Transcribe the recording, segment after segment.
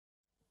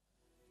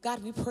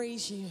God, we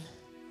praise you.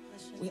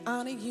 We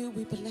honor you.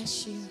 We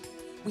bless you.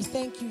 We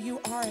thank you.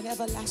 You are an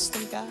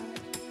everlasting God.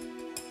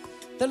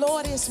 The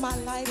Lord is my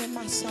light and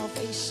my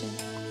salvation.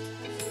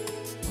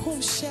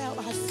 Whom shall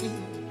I fear?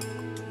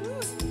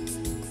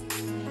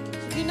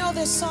 If you know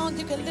this song,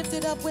 you can lift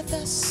it up with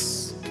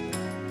us.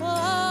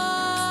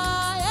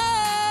 Oh,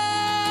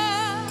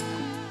 yeah.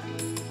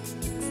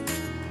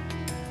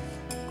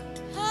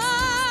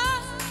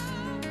 Oh,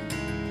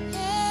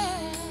 yeah.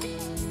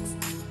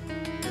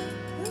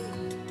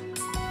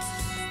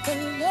 The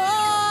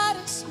Lord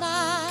is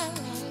my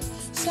light,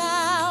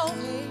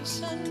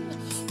 salvation.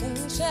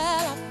 Whom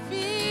shall I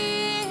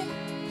fear?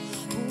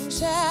 Whom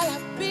shall I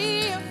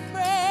be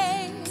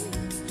afraid?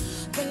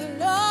 The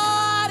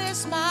Lord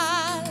is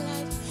my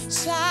light,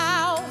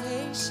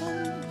 salvation.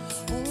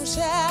 Whom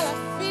shall I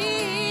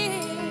fear?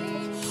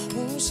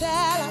 Whom shall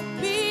I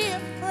be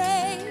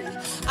afraid?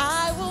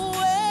 I will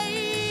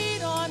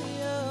wait on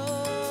you.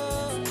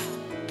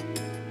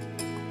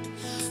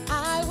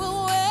 I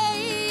will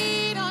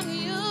wait on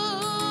you.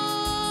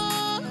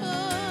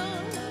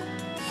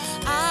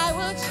 I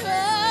will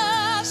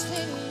trust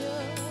in you.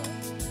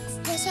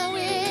 Yes, I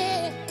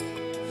will.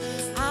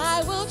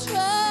 I will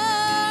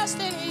trust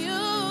in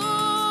you.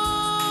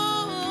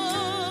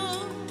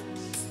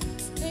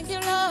 Thank you,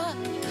 Lord.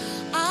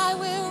 I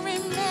will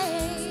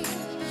remain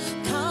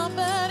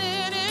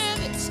confident in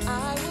this. I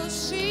will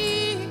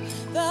see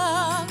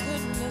the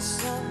goodness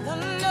of the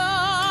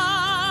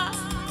Lord.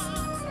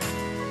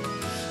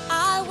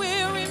 I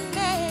will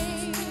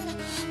remain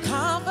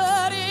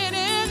confident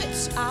in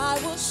this. I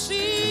will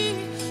see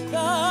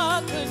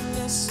the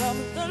goodness of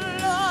the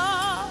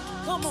Lord.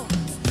 Come on.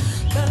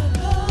 The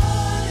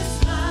Lord is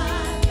my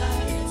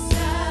light and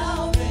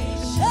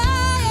salvation.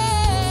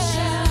 Whom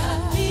shall I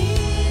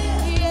fear?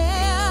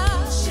 Yeah.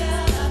 Whom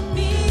shall I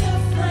be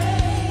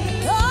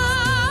afraid? Oh,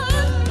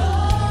 the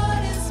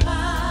Lord is my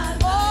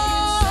light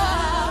and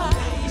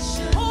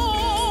salvation.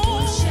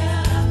 Whom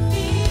shall I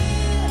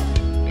fear?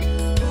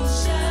 Whom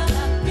shall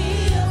I be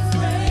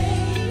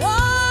afraid?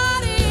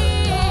 Lord is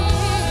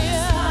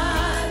my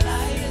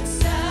light and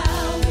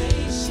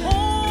salvation.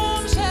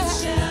 Whom shall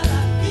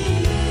I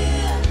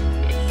fear?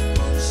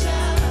 Whom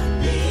shall I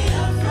be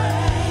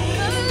afraid?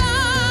 The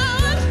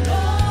Lord.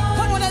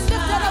 Come on and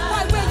lift that up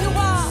right where you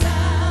are.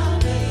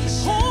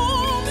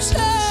 Whom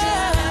shall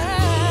I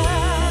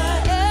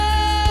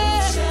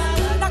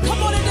fear? Now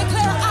come on and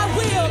declare, I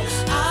will.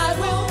 I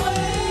will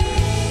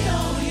wait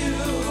on you.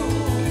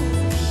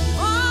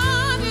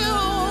 On you.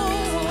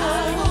 I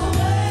will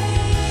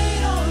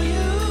wait on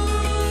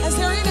you. Is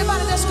there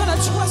anybody that's going to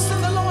trust in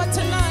the Lord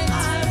tonight? I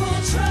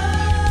will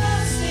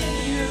trust in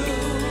you.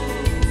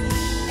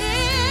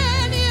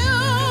 In you.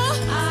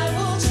 I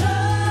will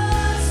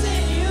trust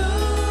in you.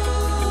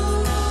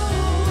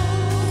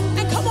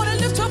 And come on and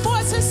lift your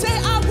voice and say,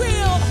 I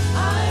will.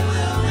 I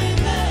will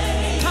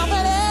remain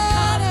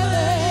confident in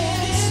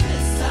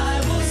this. I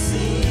will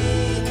see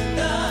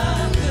the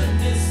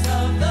goodness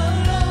of the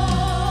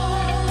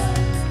Lord.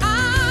 I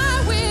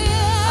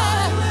will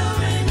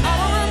remain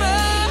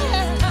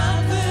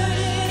confident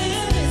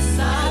in this.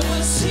 I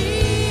will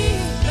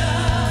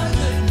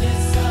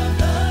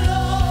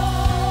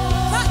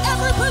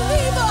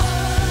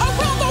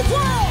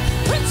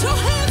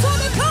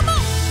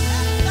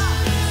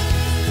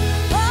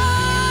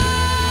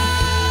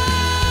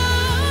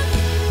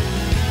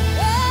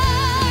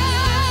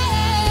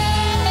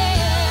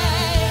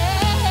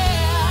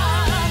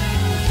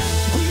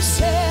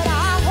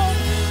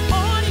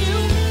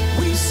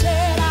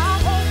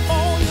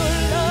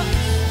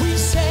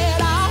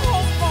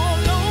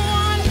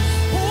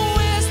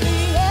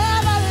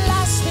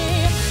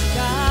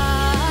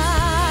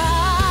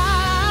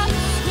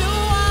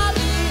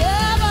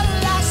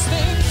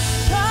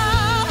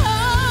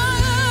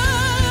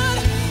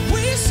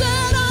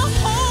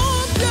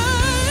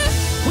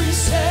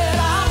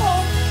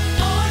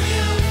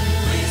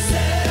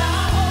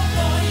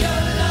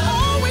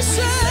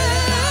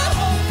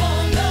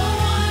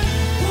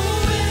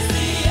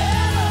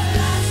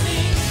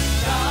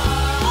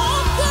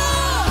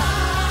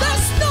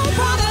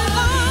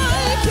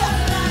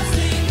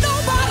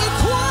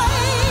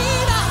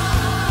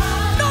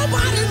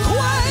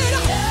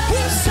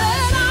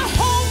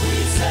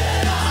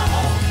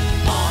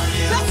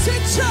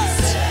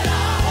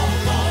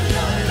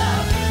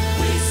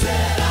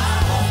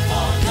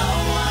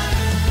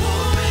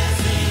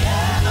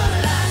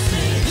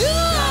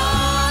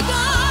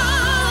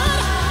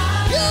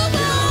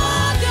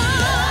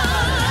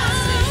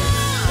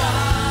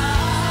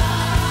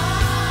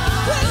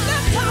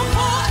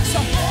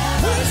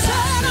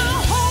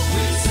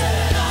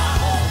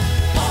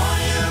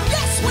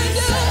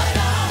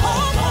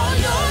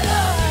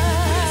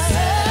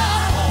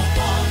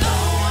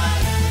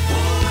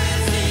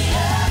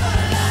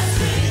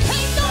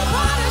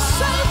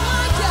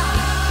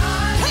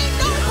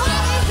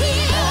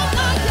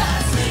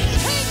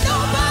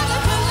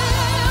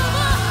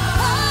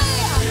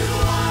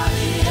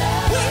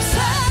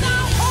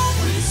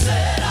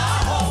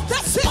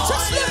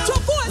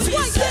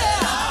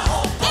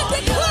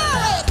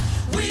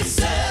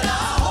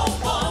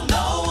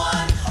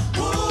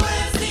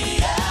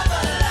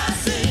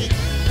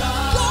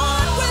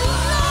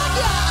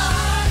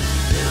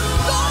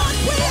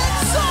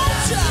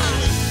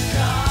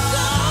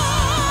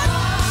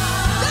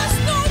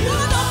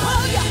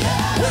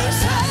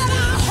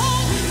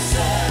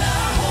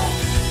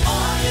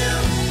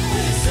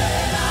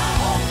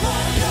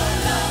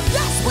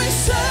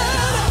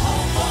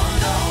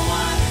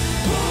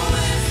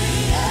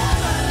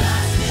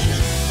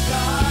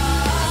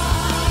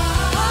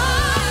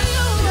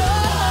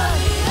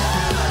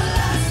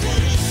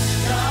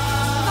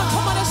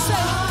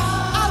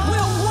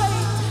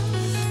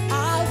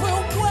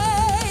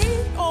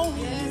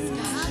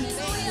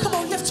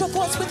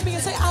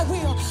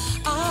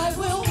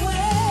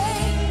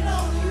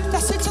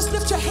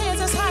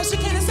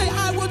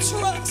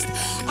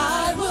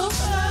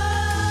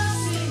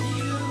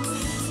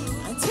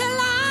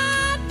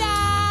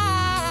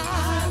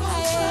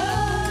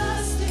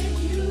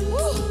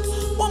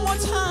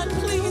mind,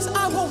 please.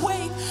 I will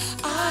wait.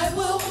 I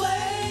will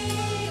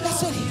wait.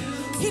 That's it.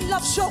 He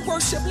loves your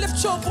worship.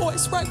 Lift your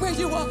voice right where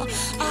you are.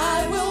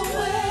 I will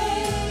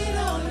wait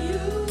on you.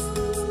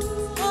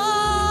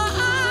 Oh,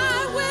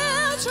 I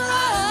will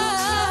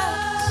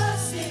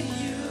trust in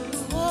you.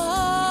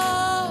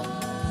 Oh,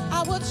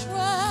 I will trust.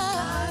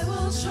 I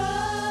will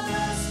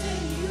trust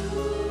in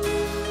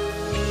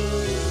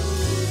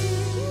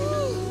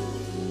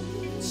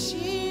you.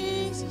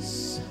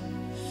 Jesus,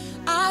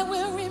 I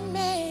will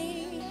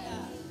remain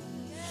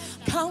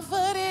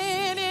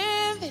confident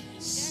in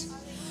this.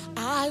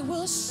 I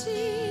will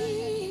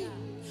see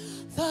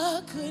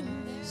the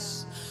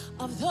goodness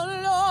of the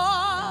Lord.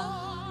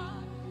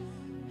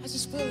 I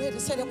just feel it to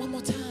say that one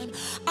more time.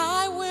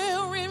 I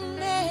will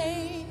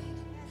remain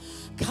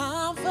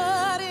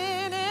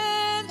confident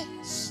in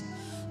this.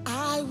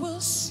 I will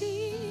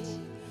see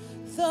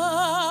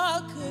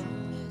the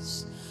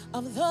goodness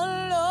of the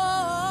Lord.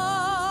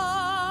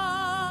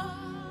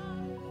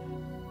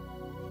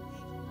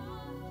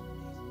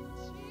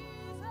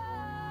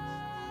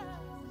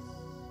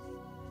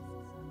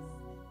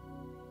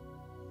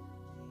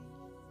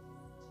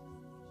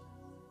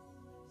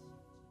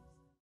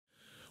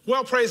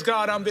 Well, praise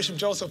God. I'm Bishop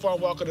Joseph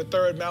Warren Walker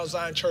III, Mount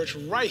Zion Church,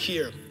 right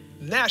here,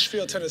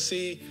 Nashville,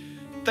 Tennessee.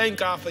 Thank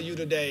God for you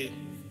today.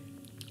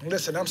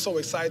 Listen, I'm so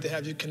excited to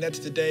have you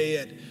connected today,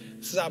 and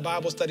this is our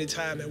Bible study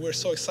time, and we're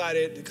so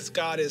excited because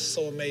God is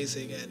so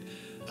amazing. And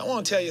I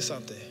want to tell you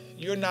something.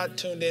 You're not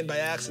tuned in by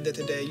accident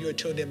today. You're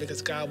tuned in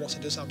because God wants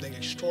to do something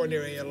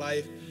extraordinary in your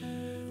life.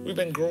 We've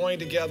been growing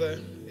together,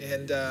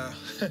 and I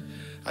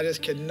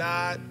just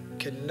cannot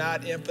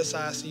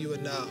emphasize to you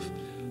enough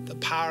the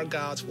power of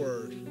God's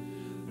word.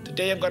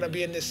 Today I'm going to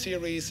be in this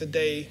series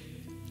today,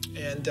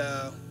 and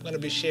I'm going to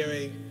be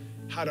sharing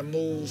how to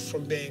move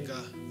from being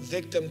a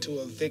victim to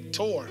a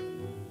victor.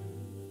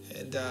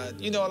 And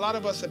you know, a lot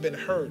of us have been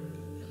hurt,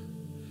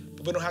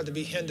 but we don't have to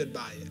be hindered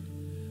by it.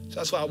 So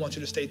that's why I want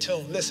you to stay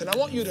tuned. Listen, I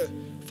want you to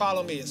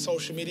follow me on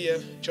social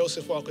media,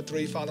 Joseph Walker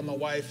III. Follow my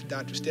wife,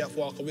 Dr. Steph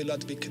Walker. We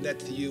love to be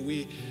connected to you.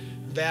 We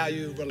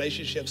value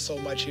relationships so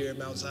much here at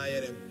Mount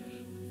Zion, and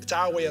it's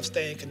our way of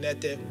staying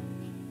connected.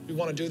 We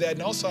want to do that.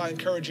 And also I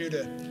encourage you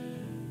to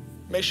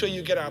make sure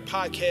you get our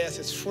podcast.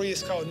 It's free.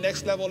 It's called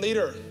Next Level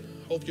Leader.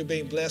 Hope you're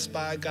being blessed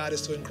by it. God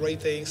is doing great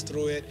things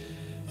through it.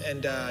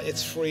 And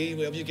it's free.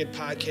 Wherever you get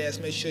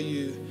podcasts, make sure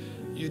you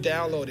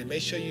download it.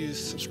 Make sure you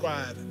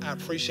subscribe. I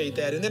appreciate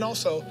that. And then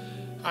also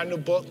our new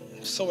book.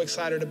 I'm so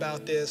excited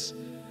about this.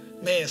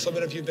 Man, so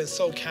many of you have been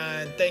so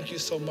kind. Thank you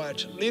so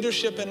much.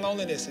 Leadership and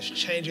Loneliness is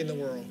changing the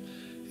world.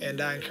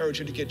 And I encourage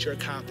you to get your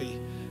copy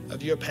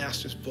of your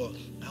pastor's book.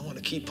 I want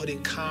to keep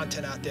putting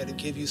content out there to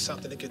give you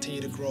something to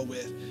continue to grow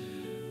with.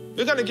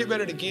 We're going to get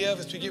ready to give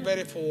as we get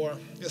ready for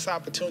this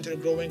opportunity to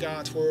grow in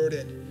God's word.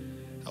 And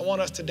I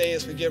want us today,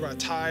 as we give our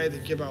tithe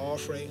and give our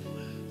offering,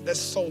 let's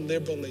sow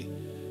liberally.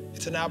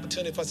 It's an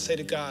opportunity for us to say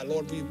to God,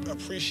 Lord, we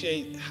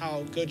appreciate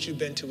how good you've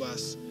been to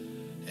us.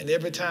 And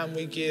every time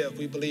we give,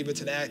 we believe it's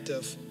an act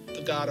of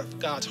the God of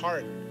God's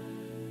heart.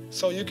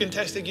 So you can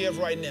text to give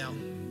right now.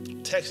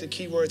 Text the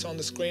keywords on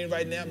the screen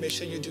right now. Make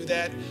sure you do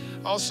that.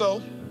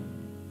 Also,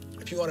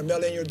 if you want to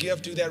mail in your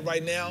gift, do that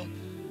right now.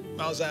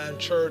 Mount Zion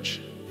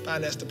Church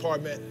Finance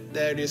Department,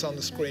 there it is on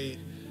the screen.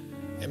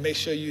 And make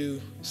sure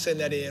you send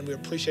that in. We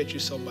appreciate you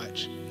so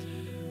much.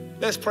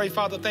 Let's pray.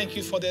 Father, thank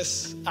you for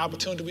this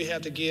opportunity we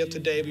have to give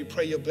today. We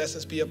pray your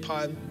blessings be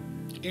upon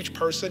each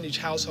person, each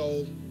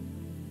household.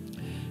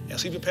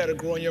 As we prepare to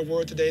grow in your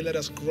word today, let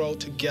us grow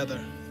together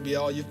and be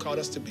all you've called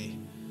us to be.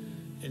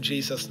 In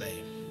Jesus'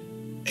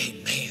 name,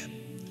 amen.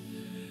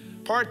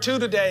 Part 2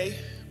 today,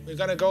 we're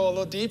going to go a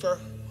little deeper.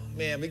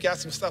 Man, we got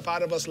some stuff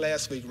out of us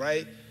last week,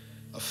 right?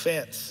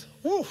 Offense.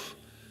 Woo.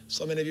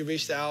 So many of you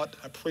reached out.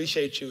 I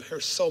appreciate you.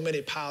 Heard so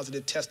many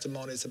positive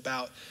testimonies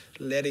about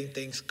letting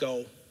things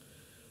go.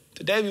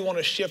 Today, we want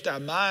to shift our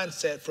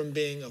mindset from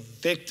being a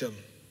victim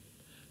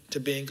to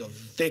being a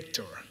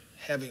victor,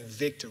 having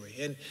victory.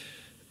 In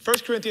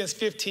 1 Corinthians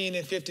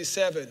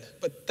 15:57,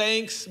 but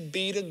thanks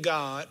be to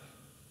God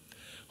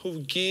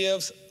who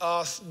gives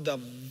us the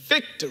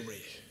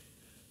victory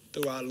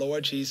through our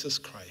Lord Jesus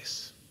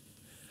Christ.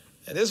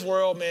 And this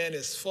world, man,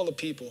 is full of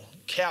people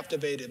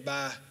captivated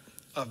by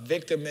a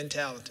victim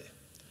mentality.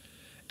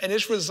 And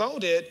it's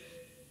resulted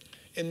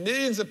in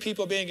millions of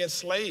people being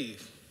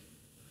enslaved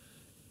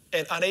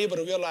and unable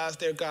to realize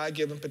their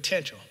God-given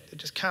potential. They're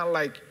just kind of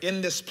like in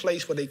this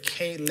place where they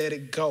can't let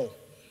it go.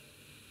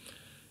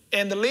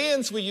 And the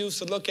lens we use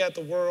to look at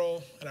the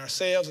world and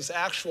ourselves is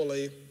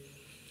actually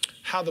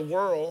how the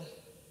world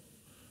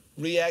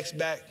reacts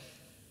back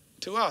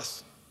to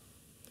us.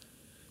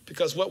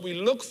 Because what we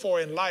look for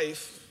in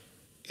life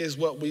is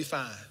what we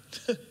find.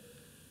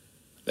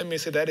 Let me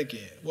say that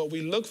again. What we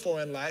look for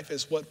in life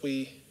is what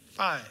we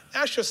find.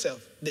 Ask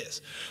yourself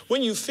this.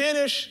 When you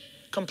finish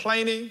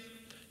complaining,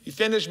 you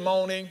finish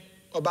moaning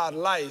about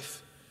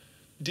life,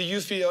 do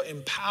you feel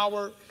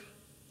empowered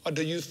or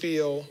do you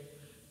feel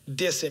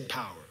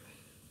disempowered?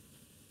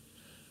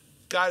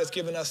 God has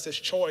given us this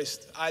choice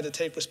to either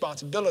take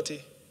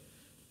responsibility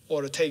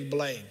or to take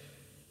blame.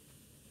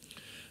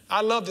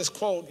 I love this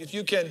quote. If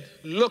you can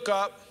look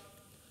up,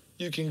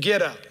 you can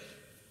get up.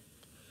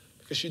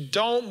 Because you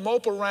don't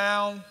mope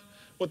around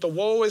with the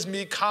woe is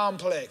me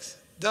complex.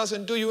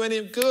 Doesn't do you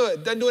any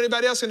good. Doesn't do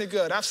anybody else any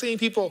good. I've seen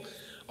people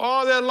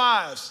all their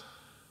lives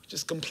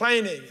just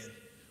complaining and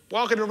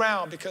walking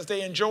around because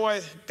they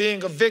enjoy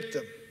being a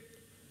victim.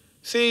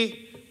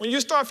 See, when you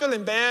start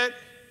feeling bad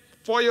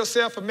for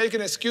yourself and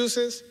making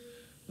excuses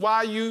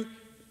why you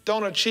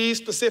don't achieve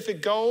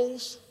specific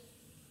goals,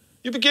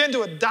 you begin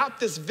to adopt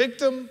this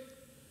victim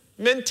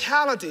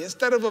mentality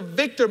instead of a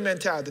victor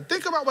mentality.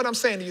 Think about what I'm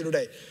saying to you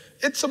today.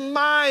 It's a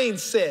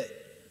mindset.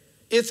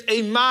 It's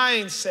a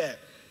mindset.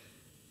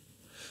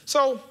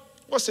 So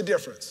what's the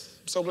difference?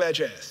 I'm so glad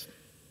you asked.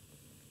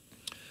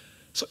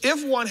 So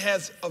if one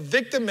has a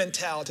victim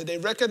mentality, they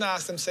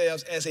recognize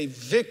themselves as a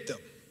victim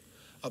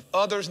of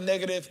others'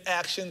 negative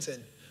actions,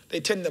 and they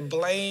tend to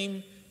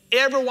blame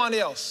everyone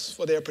else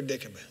for their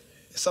predicament.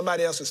 It's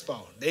somebody else's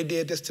fault. They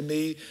did this to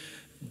me.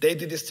 They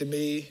did this to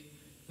me.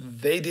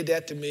 They did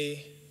that to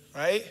me,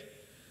 right?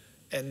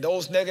 And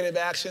those negative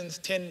actions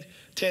tend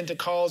to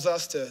cause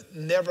us to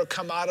never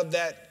come out of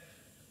that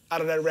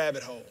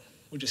rabbit hole.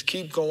 We just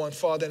keep going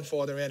farther and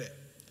farther in it.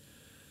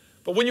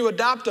 But when you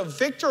adopt a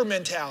victor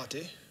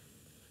mentality,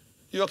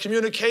 your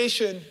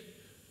communication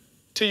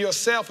to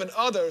yourself and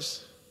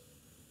others,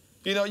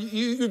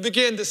 you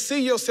begin to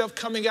see yourself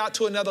coming out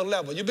to another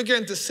level. You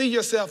begin to see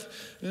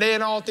yourself, nay,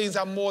 in all things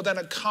I'm more than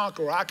a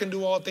conqueror. I can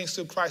do all things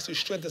through Christ who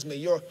strengthens me.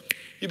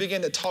 You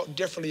begin to talk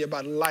differently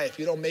about life.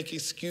 You don't make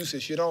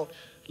excuses. You don't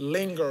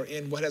linger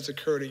in what has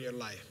occurred in your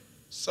life.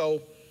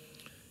 So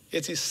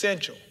it's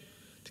essential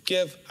to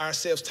give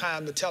ourselves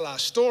time to tell our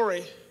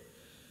story,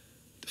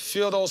 to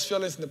feel those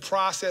feelings and to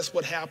process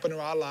what happened in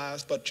our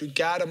lives, but you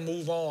gotta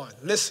move on.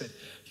 Listen,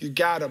 you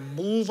gotta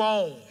move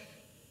on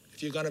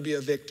if you're gonna be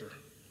a victor.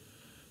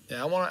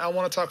 Now, I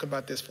wanna talk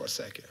about this for a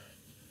second.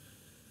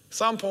 At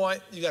some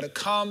point, you gotta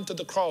come to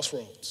the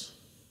crossroads.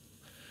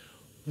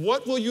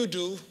 What will you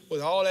do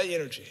with all that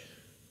energy?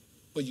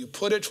 Will you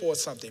put it towards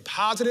something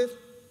positive?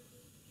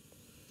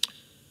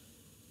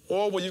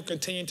 Or will you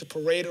continue to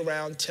parade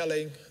around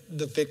telling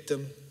the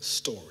victim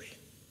story?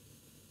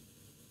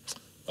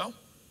 Well,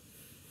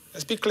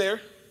 let's be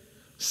clear.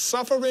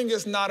 Suffering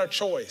is not a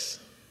choice.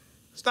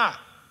 It's not.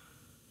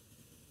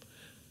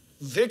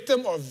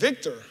 Victim or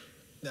victor,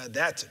 now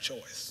that's a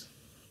choice.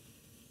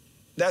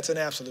 That's an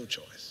absolute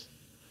choice.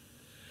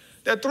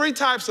 There are three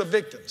types of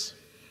victims.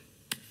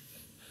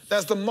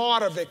 There's the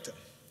martyr victim,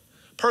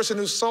 person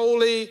who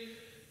solely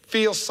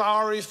feels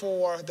sorry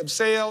for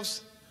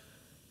themselves.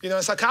 In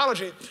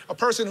psychology, a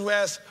person who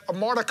has a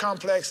martyr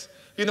complex,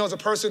 is a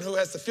person who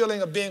has the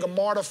feeling of being a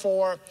martyr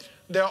for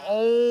their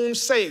own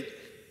sake.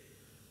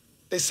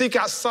 They seek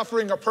out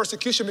suffering or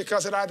persecution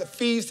because it either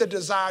feeds their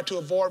desire to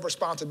avoid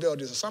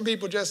responsibilities. So some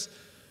people just,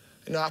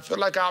 I feel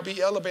like I'll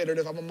be elevated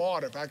if I'm a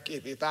martyr.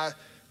 If I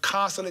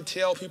constantly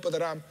tell people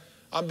that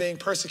I'm being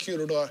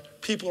persecuted or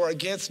people are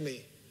against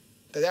me,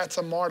 that's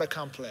a martyr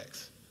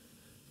complex.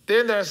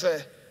 Then there's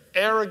an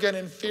arrogant,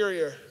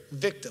 inferior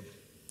victim.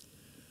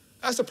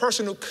 That's the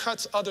person who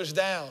cuts others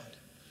down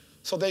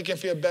so they can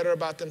feel better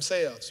about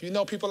themselves. You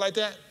know people like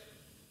that?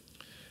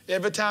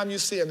 Every time you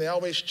see them, they're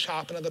always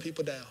chopping other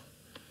people down.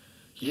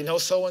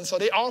 So-and-so,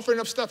 they offering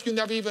up stuff you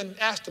never even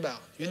asked about.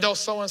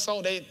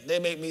 So-and-so, they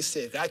make me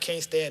sick. I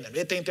can't stand them.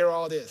 They think they're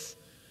all this.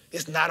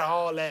 It's not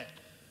all that,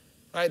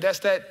 right? That's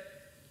that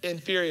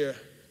inferior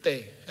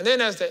thing. And then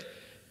there's the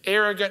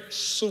arrogant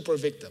super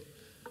victim,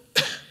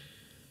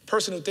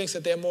 person who thinks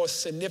that they're more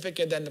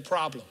significant than the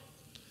problem.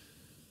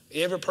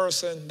 Every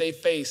person they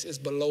face is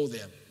below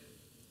them.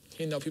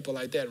 People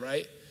like that,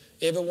 right?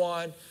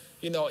 Everyone,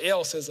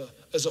 else is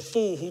a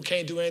fool who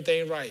can't do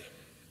anything right.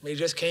 They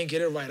just can't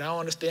get it right. I don't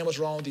understand what's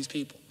wrong with these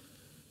people.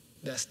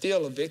 That's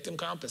still a victim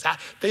complex.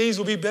 Things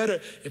would be better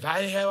if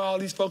I didn't have all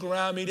these folk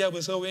around me that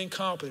were so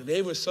incompetent.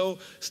 They were so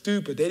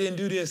stupid. They didn't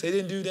do this. They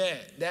didn't do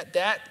that.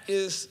 That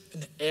is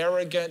an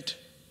arrogant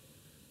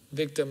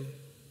victim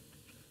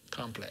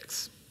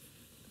complex.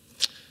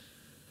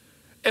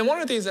 And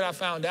one of the things that I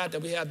found out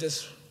that we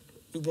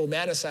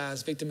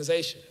romanticize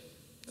victimization.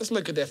 Let's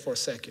look at that for a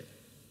second.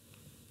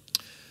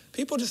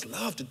 People just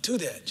love to do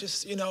that.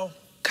 Just,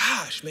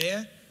 gosh,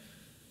 man.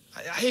 I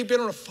hate being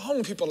on the phone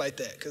with people like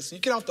that because you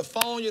get off the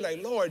phone, you're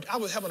like, Lord, I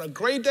was having a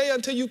great day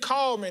until you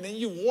called me and then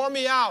you wore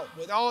me out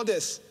with all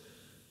this.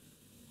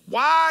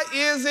 Why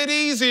is it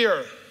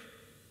easier?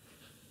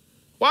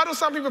 Why do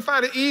some people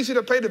find it easier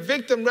to play the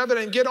victim rather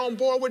than get on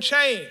board with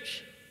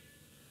change?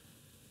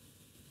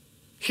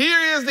 Here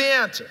is the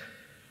answer.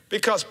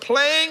 Because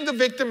playing the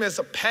victim is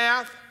a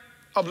path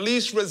of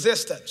least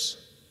resistance.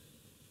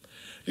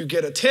 You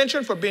get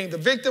attention for being the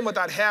victim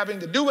without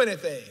having to do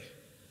anything.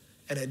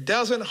 And it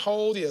doesn't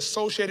hold the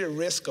associated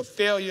risk of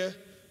failure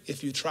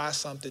if you try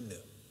something new.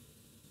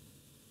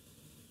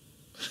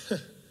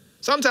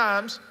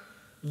 Sometimes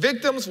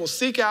victims will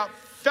seek out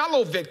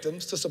fellow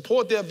victims to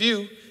support their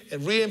view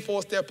and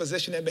reinforce their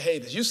position and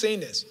behaviors. You've seen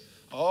this.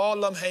 All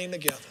of them hang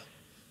together.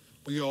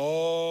 We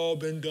all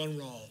been done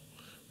wrong.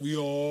 We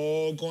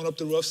all going up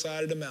the rough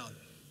side of the mountain.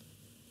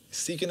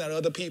 seeking out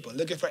other people,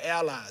 looking for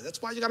allies.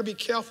 That's why you got to be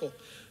careful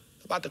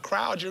about the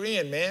crowd you're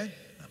in, man.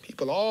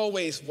 People are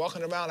always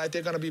walking around like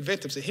they're going to be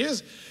victims. And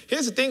here's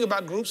the thing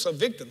about groups of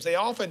victims. They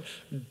often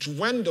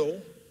dwindle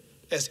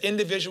as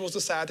individuals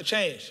decide to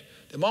change.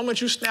 The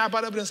moment you snap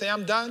out of it and say,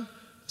 I'm done,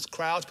 those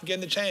crowds begin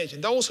to change.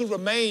 And those who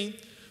remain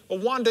will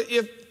wonder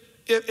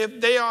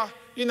if they are,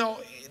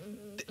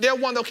 they'll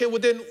wonder, okay, well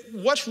then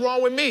what's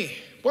wrong with me?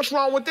 What's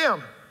wrong with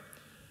them?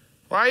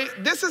 Right?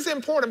 This is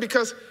important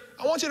because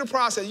I want you to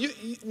process.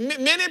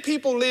 Many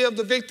people live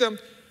the victim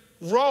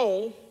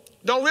role,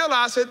 don't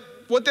realize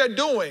what they're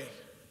doing,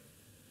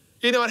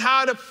 and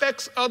how it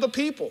affects other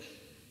people,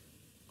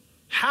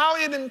 how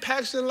it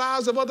impacts the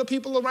lives of other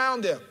people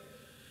around them.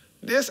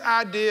 This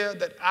idea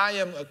that I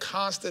am a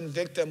constant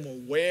victim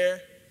will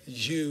wear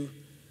you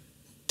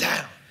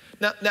down.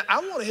 Now I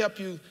want to help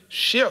you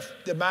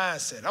shift the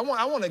mindset. I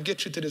want to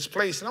get you to this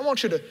place, and I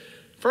want you to,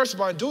 first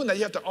of all, in doing that,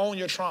 you have to own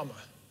your trauma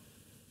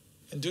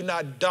and do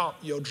not dump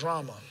your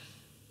drama.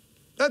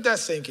 Let that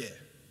sink in.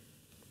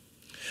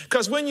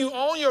 Because when you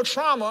own your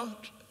trauma,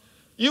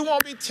 you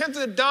won't be tempted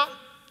to dump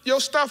your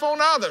stuff on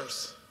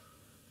others.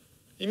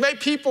 You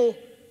make people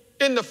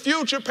in the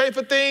future pay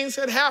for things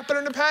that happened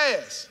in the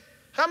past.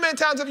 How many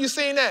times have you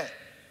seen that?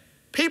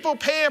 People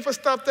paying for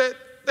stuff that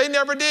they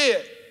never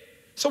did.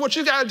 So what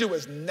you got to do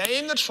is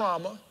name the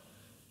trauma,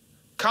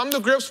 come to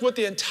grips with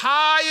the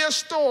entire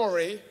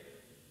story,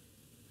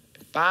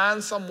 and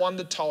find someone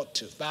to talk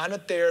to. Find a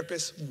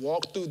therapist,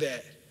 walk through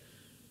that,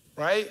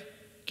 right?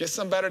 Get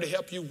somebody to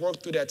help you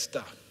work through that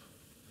stuff.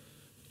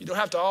 You don't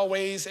have to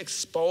always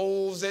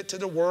expose it to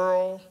the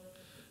world,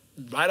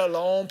 write a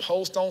long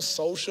post on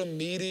social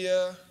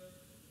media.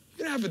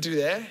 You don't have to do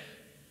that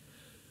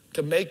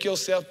to make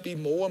yourself be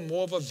more and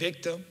more of a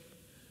victim.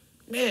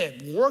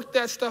 Man, work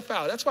that stuff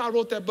out. That's why I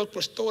wrote that book,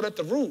 Restored at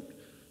the Root.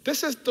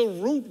 This is the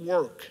root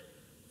work.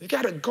 You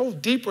got to go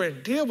deeper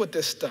and deal with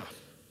this stuff.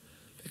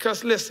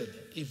 Because listen,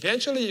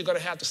 eventually you're going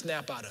to have to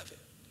snap out of it.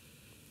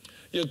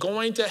 You're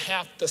going to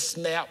have to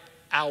snap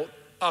out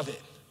of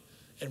it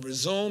and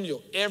resume your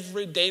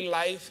everyday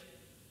life,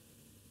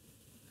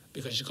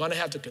 because you're going to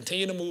have to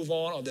continue to move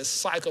on, or this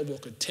cycle will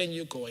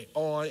continue going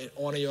on and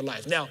on in your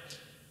life. Now,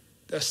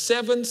 there are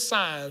 7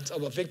 signs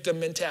of a victim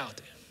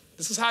mentality.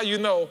 This is how you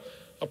know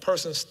a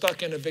person's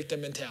stuck in a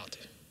victim mentality.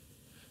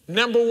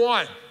 Number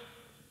 1,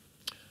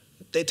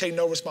 they take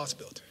no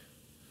responsibility.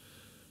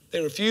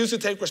 They refuse to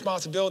take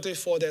responsibility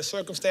for their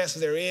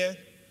circumstances they're in.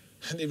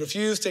 They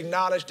refuse to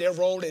acknowledge their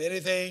role in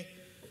anything.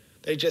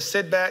 They just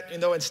sit back,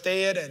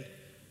 instead, and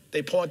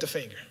they point the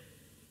finger.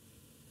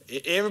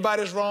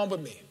 Everybody's wrong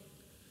but me.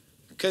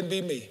 It couldn't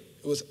be me.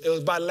 It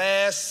was my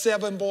last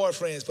 7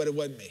 boyfriends, but it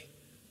wasn't me,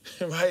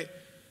 right?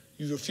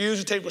 You refuse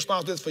to take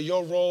responsibility for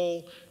your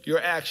role, your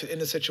action in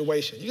the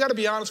situation. You got to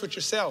be honest with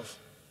yourself.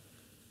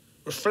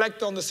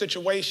 Reflect on the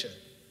situation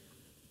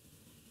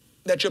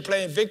that you're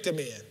playing victim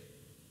in.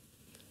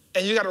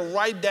 And you got to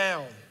write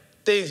down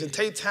things and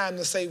take time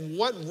to say,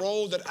 what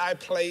role did I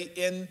play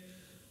in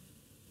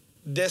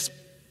this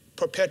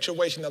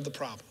perpetuation of the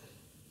problem?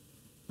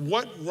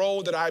 What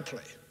role did I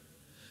play?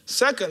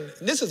 Second,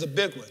 and this is a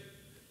big one,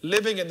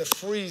 living in the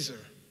freezer.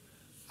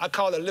 I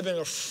call it living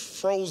a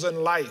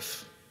frozen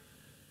life.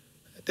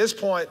 At this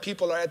point,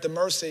 people are at the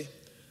mercy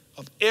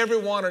of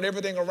everyone and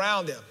everything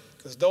around them,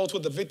 because those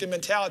with the victim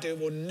mentality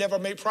will never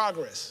make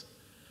progress.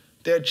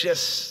 They're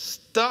just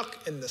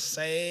stuck in the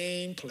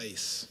same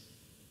place.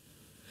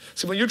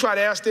 So when you try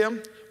to ask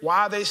them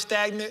why they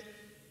stagnant,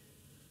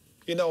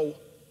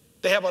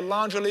 they have a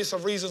laundry list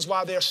of reasons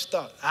why they're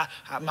stuck.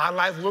 My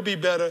life will be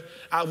better.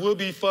 I will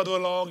be further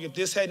along if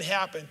this hadn't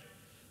happened.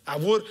 I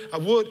would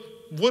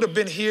have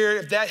been here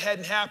if that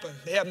hadn't happened.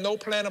 They have no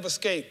plan of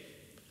escape.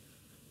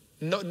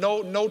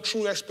 No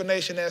true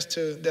explanation as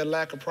to their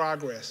lack of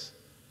progress.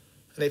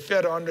 And they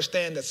fail to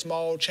understand that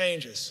small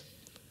changes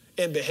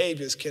in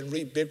behaviors can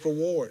reap big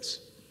rewards.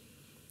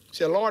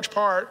 See, a large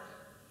part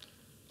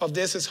of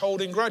this is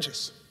holding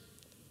grudges,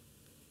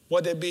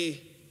 whether it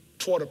be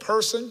toward a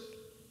person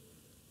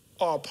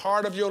or a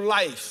part of your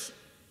life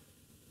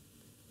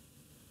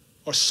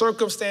or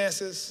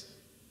circumstances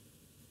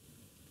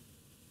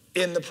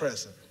in the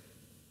present.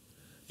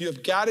 You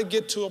have got to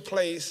get to a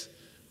place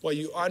where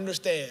you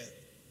understand,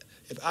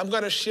 if I'm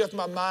going to shift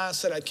my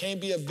mindset, I can't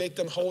be a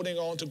victim holding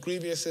on to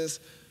grievances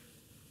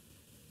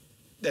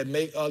that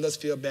make others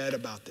feel bad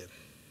about them.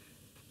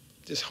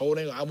 Just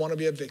holding, I want to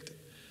be a victim.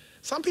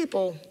 Some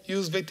people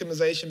use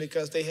victimization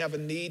because they have a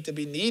need to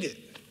be needed.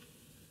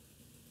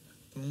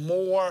 The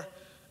more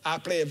I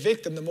play a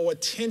victim, the more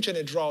attention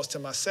it draws to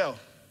myself,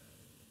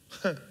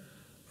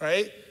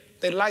 right?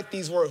 They like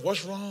these words,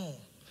 what's wrong?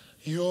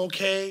 You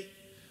okay?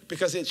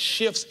 Because it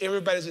shifts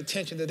everybody's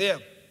attention to them.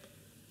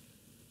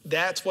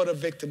 That's what a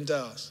victim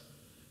does.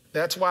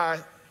 That's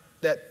why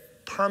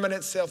that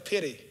permanent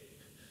self-pity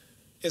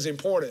is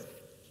important,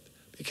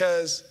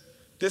 because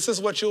this is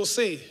what you'll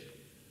see.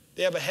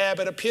 They have a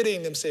habit of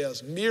pitying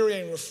themselves.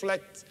 Mirroring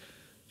reflects,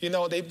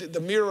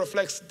 the mirror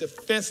reflects the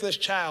defenseless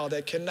child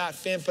that cannot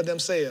fend for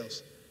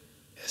themselves.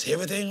 Is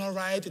everything all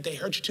right? Did they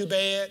hurt you too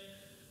bad?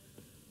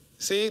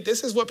 See,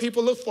 this is what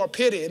people look for,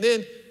 pity. And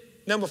then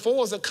number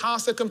 4 is a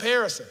constant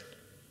comparison.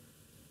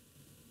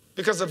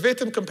 Because the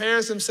victim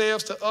compares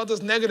themselves to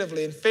others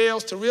negatively and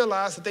fails to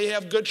realize that they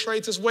have good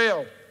traits as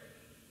well.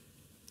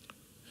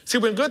 See,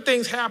 when good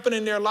things happen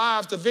in their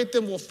lives, the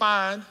victim will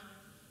find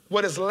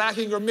what is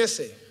lacking or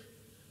missing.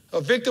 A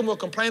victim will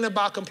complain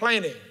about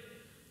complaining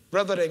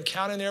rather than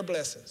counting their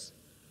blessings.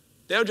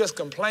 They'll just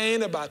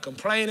complain about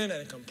complaining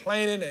and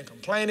complaining and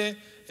complaining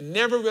and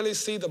never really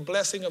see the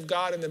blessing of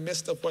God in the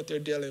midst of what they're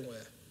dealing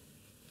with.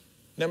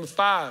 Number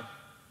 5,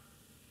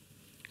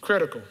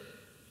 critical.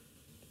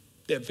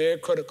 They're very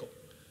critical.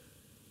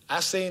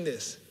 I've seen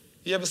this.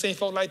 You ever seen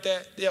folk like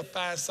that? They'll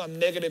find something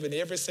negative in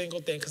every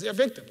single thing because they're a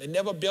victim. They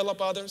never build up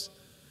others.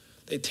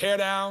 They tear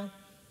down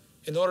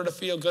in order to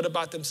feel good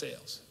about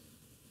themselves.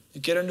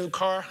 You get a new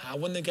car, I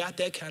wouldn't have got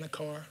that kind of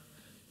car.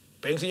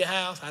 Bring it to your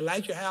house, I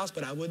like your house,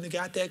 but I wouldn't have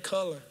got that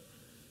color.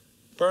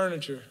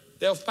 Furniture,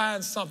 they'll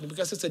find something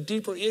because it's a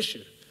deeper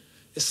issue.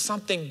 There's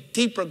something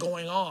deeper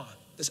going on.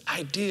 This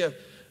idea of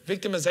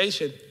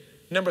victimization.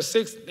 Number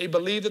 6, they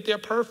believe that they're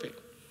perfect.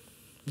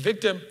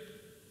 Victim,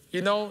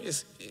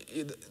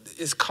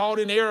 is caught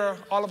in error.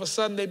 All of a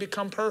sudden, they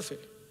become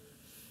perfect.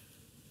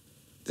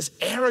 This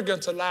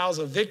arrogance allows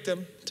a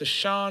victim to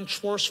shun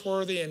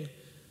trustworthy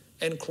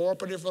and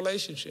cooperative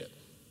relationship.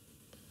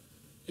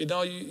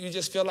 You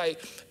just feel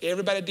like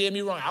everybody did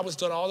me wrong. I was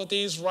doing all the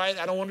things right.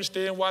 I don't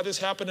understand why this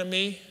happened to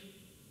me.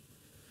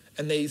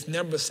 And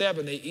number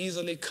 7, they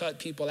easily cut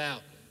people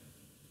out.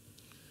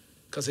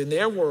 Because in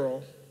their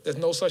world, there's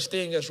no such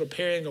thing as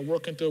repairing or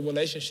working through a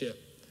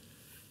relationship.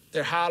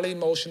 They're highly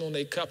emotional and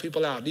they cut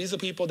people out. These are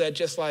people that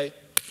just like,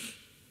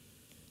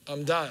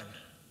 I'm done.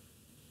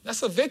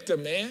 That's a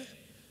victim, man.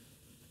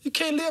 You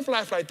can't live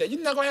life like that.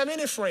 You're not going to have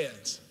any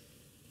friends.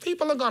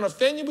 People are going to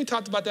offend you. We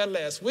talked about that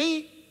last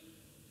week.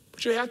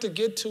 But you have to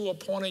get to a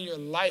point in your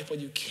life where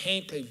you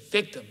can't play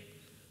victim.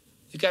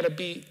 You got to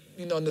be,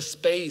 in the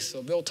space. So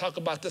we'll talk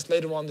about this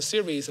later on in the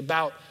series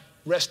about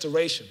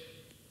restoration.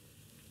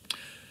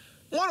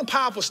 One of the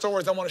powerful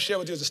stories I want to share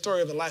with you is the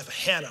story of the life of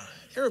Hannah.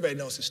 Everybody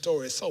knows the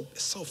story. It's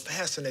so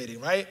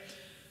fascinating, right?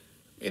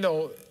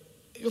 You'll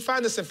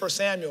find this in 1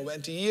 Samuel.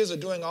 After years of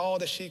doing all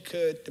that she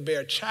could to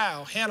bear a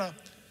child, Hannah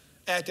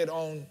acted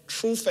on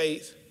true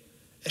faith,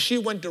 and she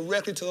went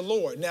directly to the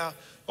Lord. Now,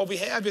 what we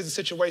have is a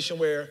situation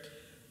where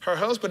her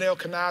husband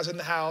Elkanah is in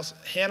the house.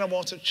 Hannah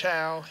wants a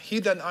child. He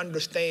doesn't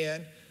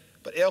understand,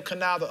 but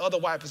Elkanah, the other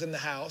wife, is in the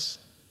house.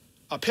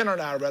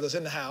 Peninnah, rather, is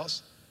in the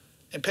house.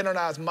 And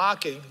Peninnah is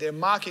mocking. They're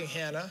mocking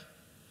Hannah.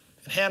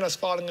 And Hannah's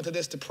falling into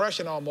this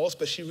depression almost,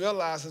 but she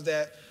realizes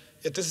that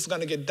if this is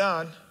going to get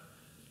done,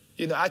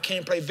 I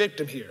can't play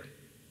victim here.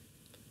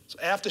 So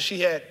after she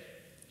had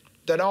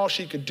done all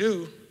she could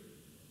do,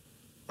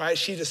 right,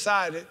 she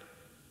decided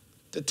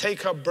to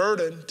take her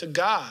burden to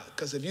God.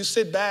 Because if you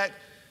sit back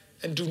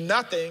and do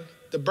nothing,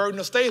 the burden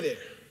will stay there.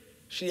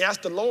 She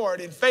asked the Lord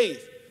in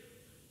faith,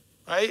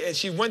 right? And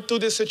she went through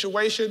this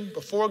situation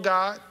before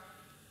God.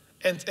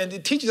 And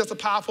it teaches us a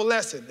powerful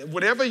lesson.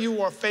 Whatever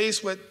you are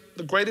faced with,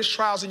 the greatest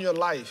trials in your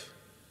life,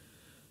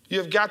 you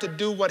have got to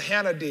do what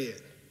Hannah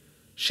did.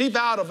 She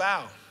vowed a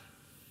vow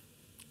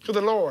to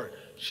the Lord.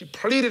 She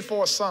pleaded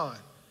for a son.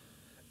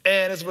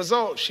 And as a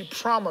result, she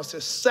promised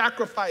to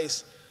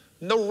sacrifice.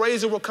 No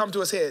razor will come to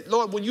his head.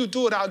 Lord, when you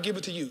do it, I'll give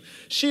it to you.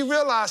 She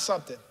realized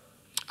something.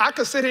 I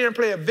could sit here and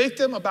play a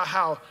victim about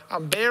how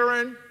I'm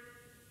barren,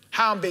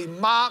 how I'm being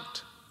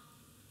mocked,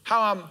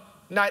 how I'm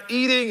not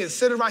eating and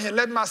sitting around here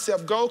letting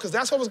myself go, because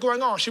that's what was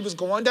going on. She was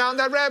going down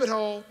that rabbit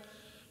hole.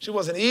 She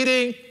wasn't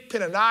eating.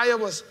 Peninnah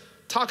was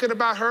talking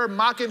about her,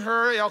 mocking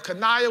her.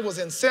 Elkanah was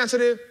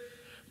insensitive.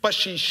 But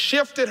she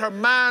shifted her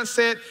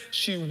mindset.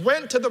 She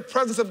went to the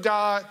presence of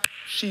God.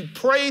 She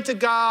prayed to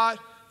God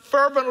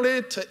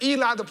fervently. To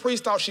Eli, the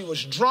priest, thought she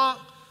was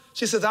drunk.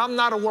 She says, I'm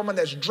not a woman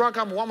that's drunk.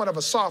 I'm a woman of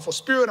a sorrowful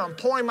spirit. I'm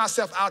pouring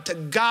myself out to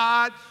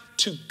God,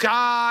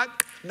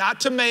 not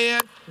to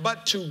man,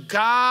 but to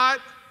God.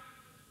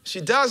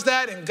 She does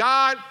that, and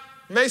God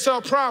makes her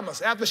a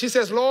promise. After she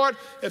says, Lord,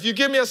 if you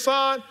give me a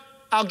son,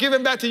 I'll give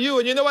him back to you.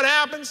 And you know what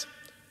happens?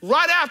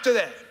 Right after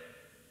that,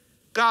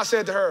 God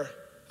said to her,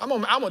 I'm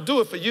gonna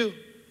do it for you.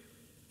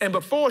 And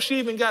before she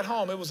even got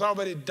home, it was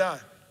already done.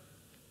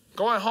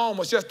 Going home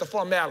was just a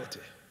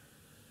formality.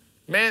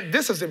 Man,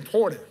 this is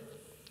important.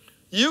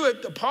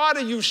 The part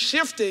of you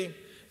shifting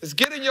is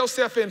getting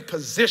yourself in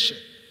position,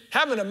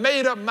 having a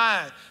made-up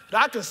mind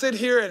that I can sit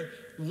here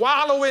and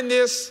wallow in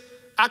this.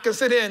 I can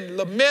sit here and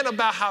lament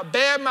about how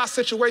bad my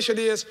situation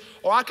is,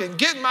 or I can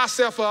get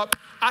myself up.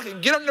 I can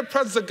get in the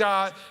presence of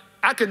God.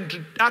 I can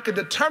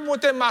determine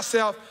within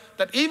myself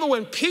that even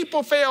when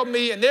people fail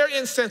me and they're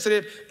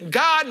insensitive,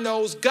 God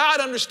knows, God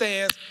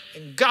understands,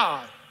 and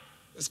God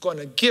is going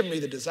to give me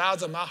the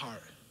desires of my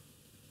heart.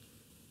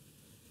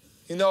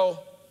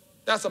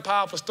 That's a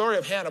powerful story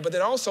of Hannah. But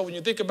then also, when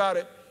you think about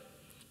it,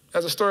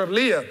 as a story of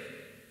Leah,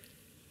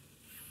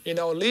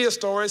 Leah's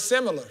story is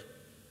similar.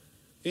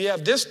 You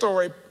have this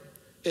story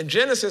in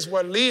Genesis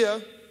where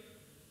Leah,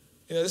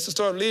 this is the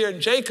story of Leah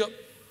and Jacob.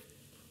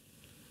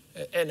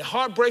 and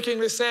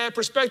heartbreakingly sad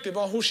perspective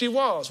on who she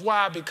was.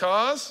 Why?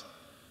 Because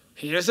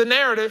here's the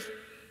narrative.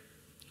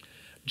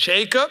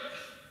 Jacob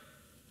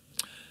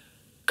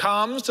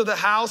comes to the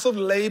house of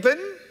Laban.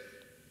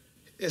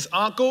 His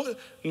uncle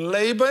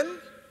Laban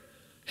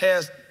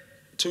has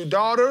 2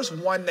 daughters,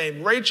 one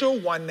named Rachel,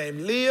 one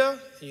named Leah.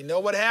 You know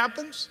what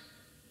happens?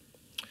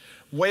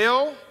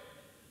 Well,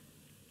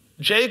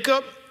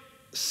 Jacob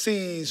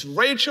sees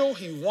Rachel.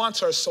 He wants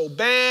her so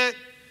bad.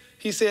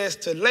 He says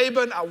to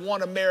Laban, I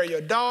want to marry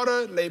your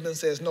daughter. Laban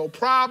says, no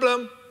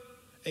problem.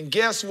 And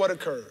guess what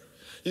occurred?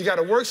 You got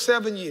to work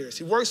 7 years.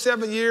 He worked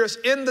 7 years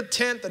in the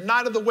tent, the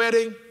night of the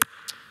wedding.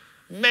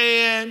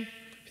 Man,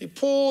 he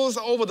pulls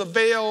over the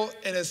veil,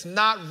 and it's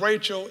not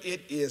Rachel,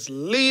 it is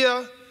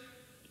Leah.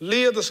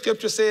 Leah, the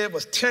scripture said,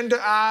 was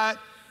tender-eyed.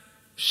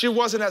 She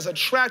wasn't as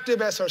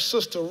attractive as her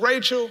sister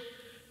Rachel.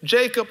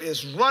 Jacob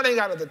is running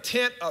out of the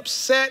tent,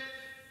 upset.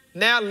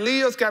 Now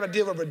Leah's got to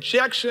deal with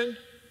rejection.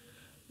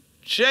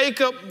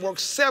 Jacob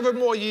works 7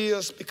 more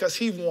years because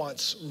he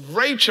wants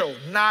Rachel,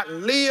 not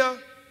Leah.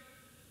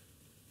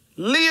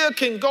 Leah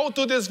can go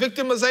through this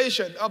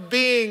victimization of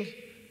being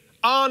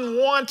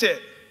unwanted.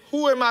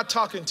 Who am I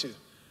talking to?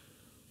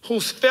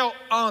 Who's felt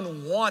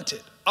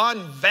unwanted,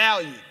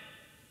 unvalued,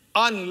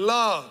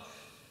 unloved,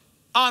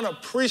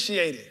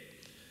 unappreciated.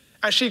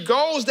 And she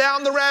goes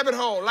down the rabbit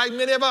hole like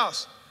many of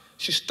us.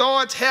 She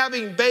starts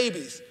having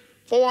babies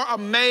for a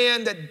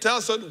man that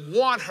doesn't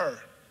want her.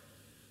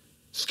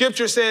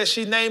 Scripture says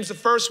she names the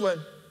first one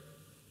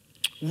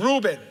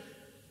Reuben.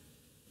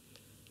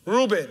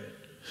 Reuben.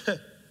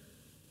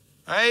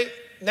 Right?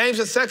 Names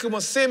the second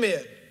one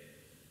Simeon.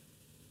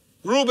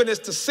 Reuben is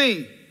to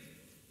see.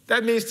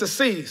 That means to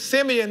see.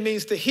 Simeon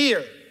means to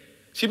hear.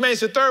 She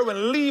names the third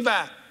one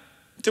Levi,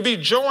 to be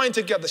joined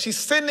together. She's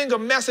sending a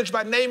message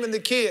by naming the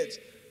kids.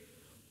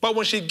 But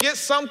when she gets,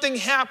 something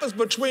happens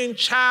between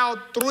child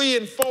 3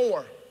 and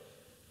 4.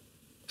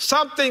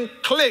 Something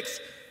clicks,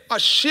 a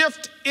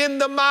shift in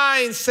the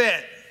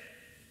mindset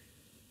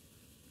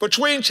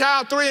between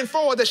child 3 and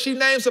 4 that she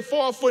names the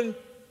fourth one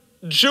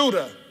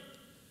Judah.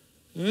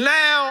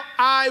 Now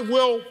I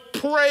will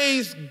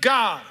praise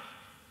God.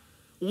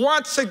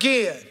 Once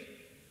again,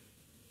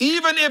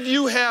 even if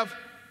you have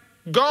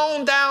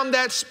gone down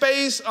that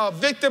space of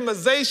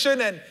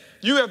victimization and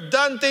you have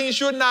done things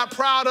you're not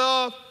proud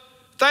of,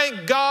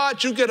 thank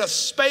God you get a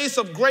space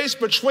of grace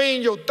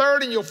between your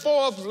third and your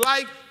fourth,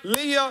 like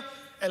Leah.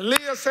 And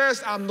Leah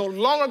says, I'm no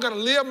longer going to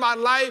live my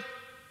life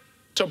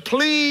to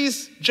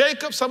please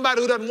Jacob,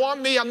 somebody who doesn't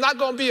want me. I'm not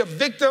going to be a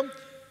victim.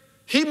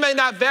 He may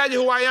not value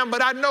who I am,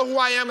 but I know who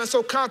I am, and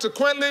so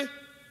consequently,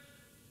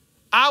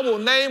 I will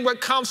name what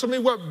comes from me.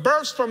 What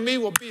bursts from me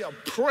will be a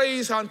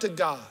praise unto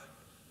God.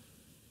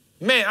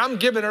 Man, I'm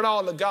giving it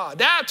all to God.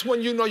 That's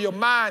when you know your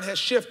mind has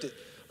shifted.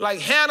 Like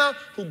Hannah,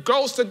 who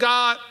goes to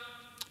God.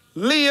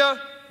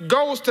 Leah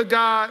goes to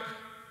God.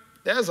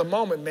 There's a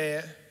moment,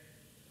 man.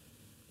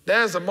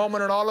 There's a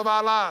moment in all of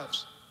our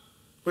lives.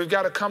 We've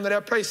got to come to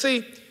that place.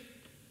 See,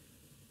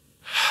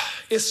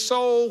 it's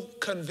so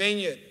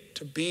convenient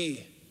to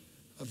be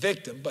a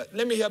victim, but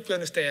let me help you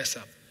understand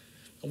something.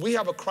 When we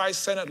have a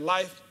Christ-centered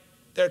life,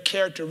 there are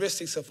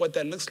characteristics of what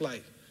that looks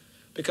like.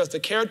 Because the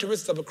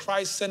characteristics of a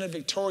Christ-centered,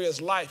 victorious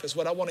life is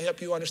what I want to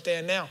help you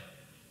understand now.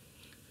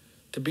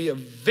 To be a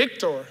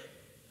victor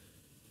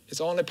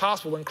is only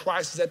possible when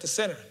Christ is at the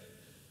center.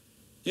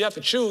 You have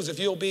to choose if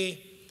you'll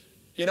be,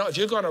 if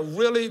you're going to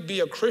really be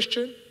a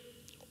Christian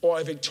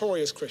or a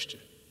victorious Christian.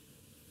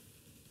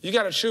 You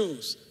got to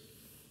choose.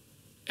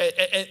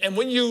 And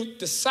when you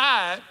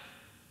decide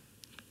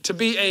to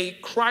be a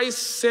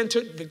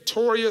Christ-centered,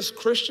 victorious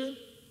Christian,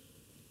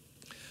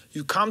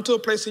 you come to a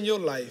place in your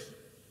life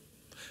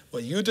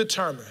where you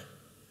determine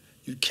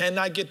you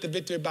cannot get the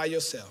victory by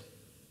yourself.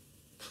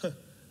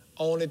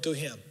 Only through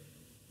him.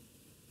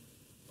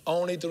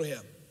 Only through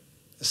him.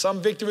 And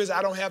some victories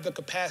I don't have the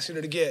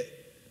capacity to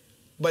get,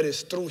 but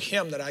it's through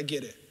him that I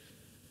get it.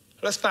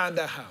 Let's find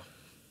out how.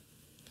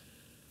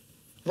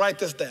 Write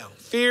this down.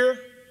 Fear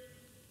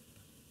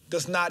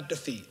does not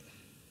defeat.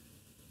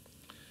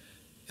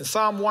 In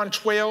Psalm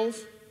 112,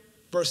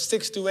 verse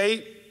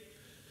 6-8,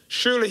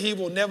 surely he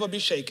will never be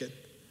shaken.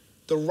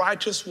 The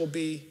righteous will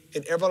be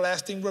in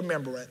everlasting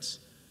remembrance.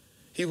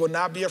 He will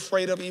not be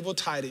afraid of evil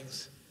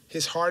tidings.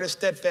 His heart is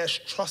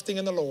steadfast, trusting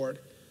in the Lord.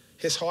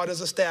 His heart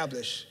is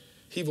established.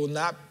 He will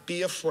not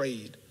be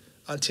afraid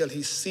until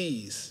he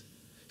sees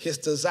his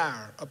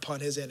desire upon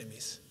his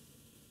enemies.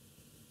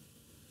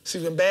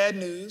 See, when bad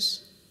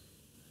news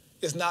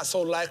is not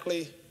so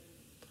likely,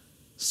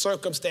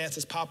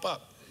 circumstances pop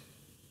up.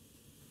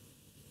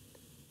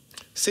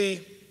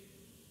 See,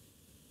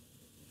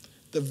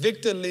 the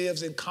victor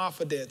lives in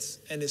confidence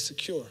and is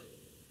secure.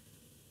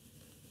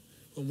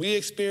 When we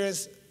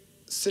experience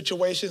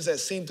situations that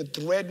seem to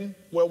threaten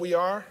where we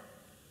are,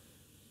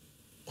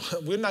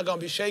 we're not going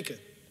to be shaken.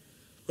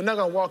 We're not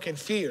going to walk in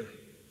fear.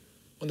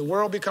 When the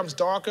world becomes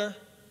darker,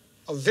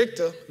 a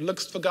victor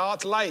looks for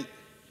God's light.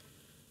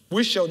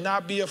 We shall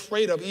not be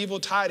afraid of evil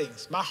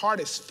tidings. My heart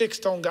is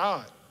fixed on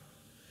God.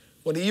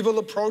 When evil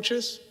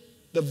approaches,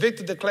 The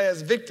victor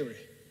declares victory.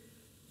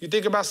 You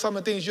think about some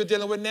of the things you're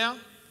dealing with now,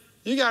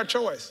 you got a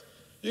choice.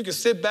 You can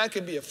sit back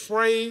and be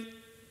afraid,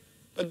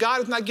 but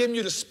God is not giving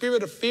you the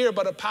spirit of fear,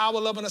 but a power,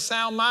 love, and a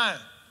sound mind.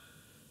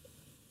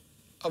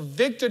 A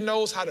victor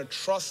knows how to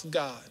trust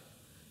God.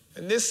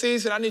 In this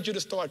season, I need you to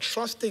start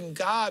trusting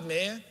God,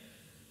 man.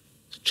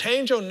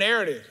 Change your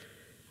narrative.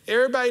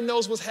 Everybody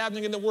knows what's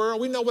happening in the world.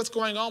 We know what's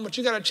going on, but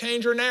you got to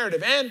change your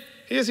narrative. And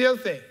here's the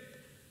other thing.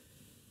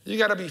 You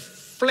got to be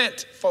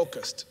flint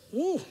focused.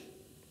 Woo.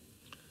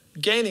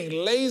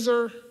 Gaining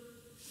laser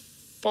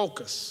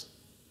focus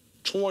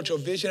towards your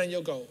vision and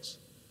your goals.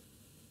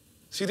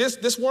 See,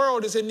 this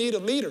world is in need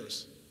of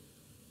leaders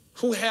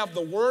who have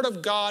the word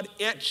of God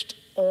etched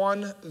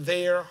on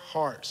their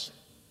hearts.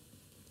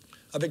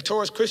 A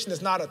victorious Christian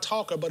is not a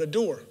talker, but a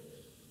doer.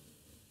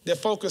 They're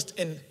focused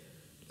in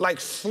like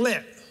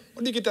flint.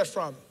 Where do you get that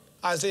from?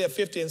 Isaiah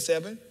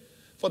 50:7.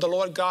 For the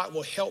Lord God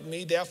will help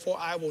me, therefore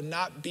I will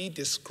not be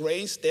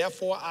disgraced.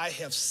 Therefore I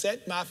have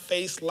set my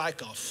face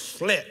like a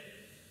flint,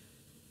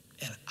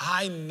 and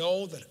I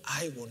know that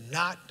I will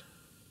not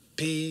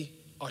be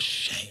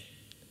ashamed.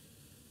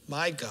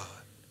 My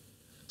God.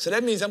 So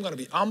that means I'm going to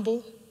be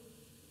humble,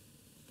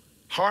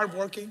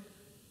 hardworking.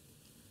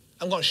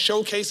 I'm going to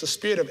showcase the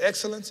spirit of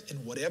excellence in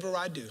whatever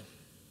I do.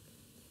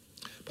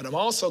 But I'm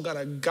also going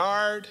to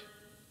guard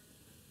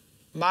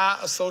my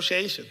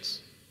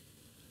associations.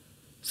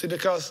 See,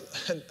 because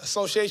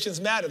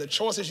associations matter. The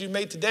choices you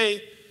make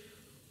today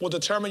will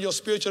determine your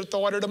spiritual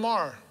authority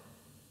tomorrow.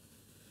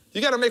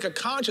 You got to make a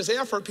conscious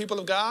effort, people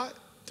of God,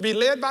 to be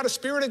led by the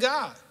Spirit of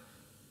God.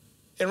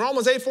 In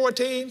Romans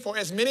 8:14, for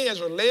as many as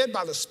are led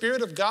by the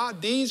Spirit of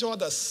God, these are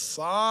the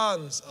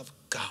sons of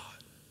God.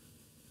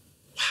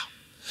 Wow.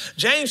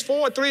 James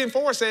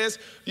 4:3-4 says,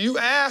 you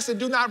ask and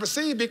do not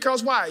receive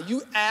because why?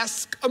 You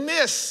ask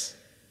amiss,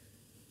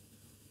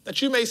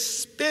 that you may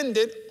spend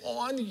it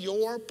on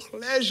your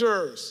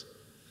pleasures.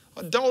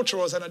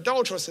 Adulterers and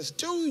adulteresses,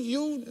 do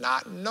you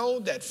not know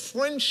that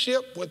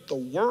friendship with the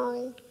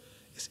world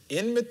is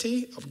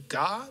enmity of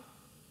God?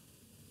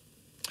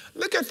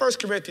 Look at 1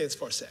 Corinthians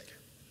for a second.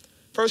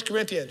 1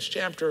 Corinthians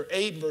chapter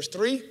 8, verse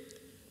 3.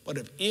 But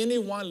if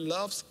anyone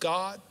loves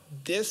God,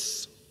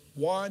 this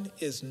one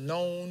is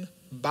known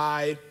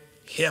by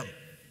him.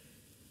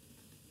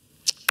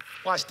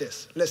 Watch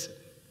this. Listen.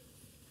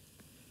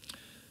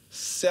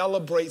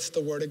 Celebrates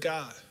the word of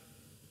God.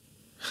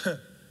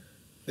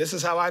 This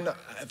is how I know.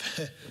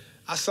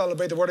 I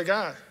celebrate the word of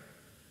God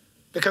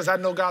because I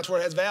know God's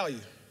word has value.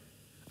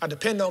 I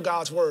depend on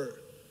God's word.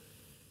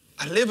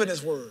 I live in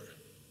his word.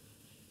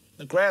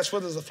 The grass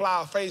withers, the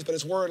flower fades, but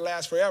his word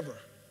lasts forever.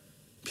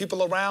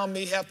 People around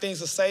me have things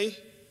to say,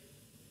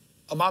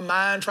 or my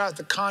mind tries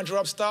to conjure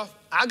up stuff.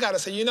 I got to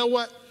say, you know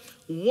what?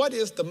 What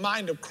is the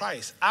mind of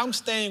Christ? I'm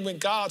staying with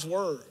God's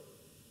word.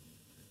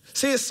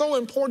 See, it's so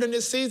important in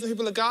this season,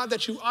 people of God,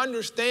 that you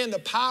understand the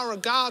power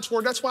of God's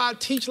word. That's why I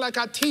teach like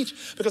I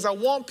teach, because I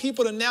want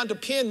people to now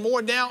depend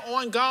more now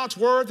on God's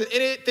word than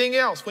anything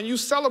else. When you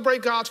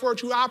celebrate God's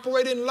word, you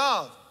operate in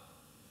love.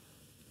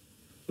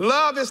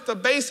 Love is the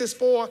basis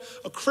for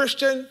a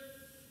Christian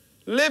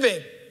living.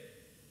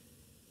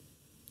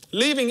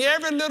 Leaving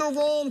every little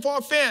room for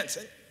offense,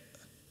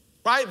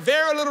 right?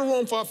 Very little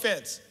room for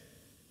offense.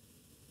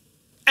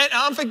 And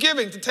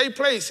unforgiving to take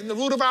place in the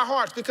root of our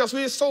hearts because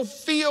we are so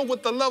filled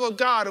with the love of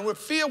God and we're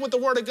filled with the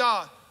word of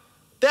God.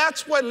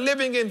 That's what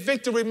living in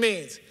victory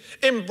means.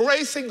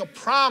 Embracing a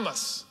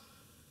promise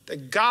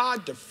that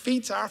God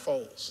defeats our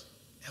foes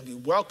and we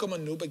welcome a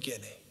new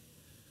beginning.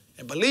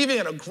 And believing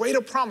in a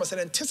greater promise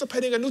and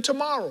anticipating a new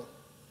tomorrow.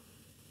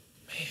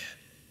 Man,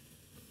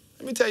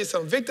 let me tell you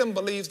something. Victim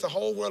believes the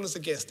whole world is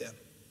against them.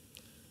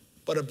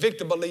 But a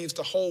victor believes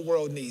the whole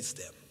world needs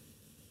them.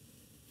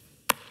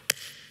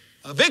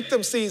 A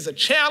victim sees a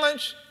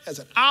challenge as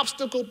an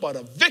obstacle, but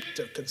a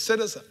victor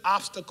considers an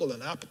obstacle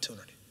an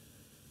opportunity.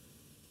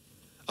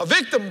 A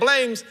victim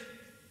blames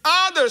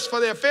others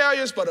for their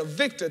failures, but a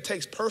victor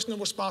takes personal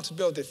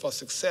responsibility for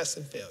success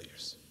and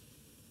failures.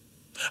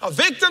 A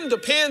victim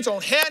depends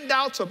on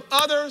handouts of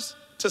others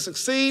to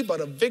succeed, but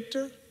a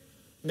victor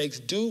makes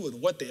do with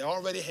what they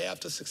already have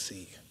to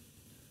succeed.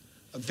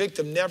 A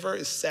victim never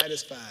is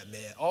satisfied,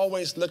 man,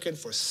 always looking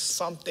for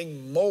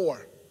something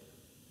more.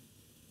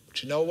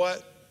 But you know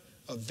what?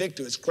 A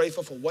victor is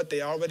grateful for what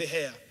they already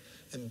have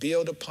and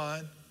build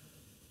upon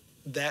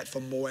that for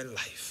more in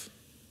life.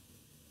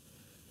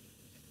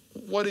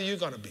 What are you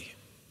going to be?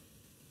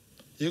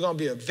 You're going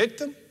to be a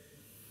victim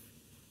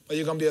or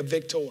you're going to be a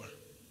victor?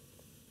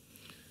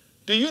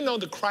 Do you know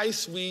the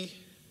Christ we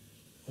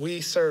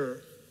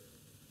serve?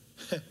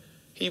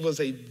 He was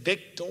a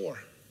victor.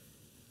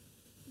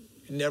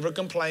 He never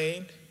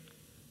complained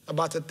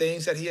about the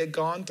things that he had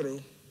gone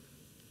through.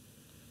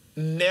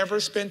 Never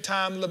spent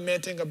time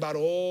lamenting about,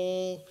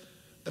 oh,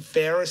 the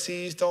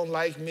Pharisees don't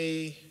like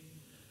me.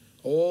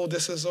 Oh,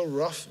 this is a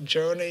rough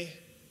journey.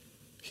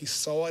 He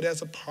saw it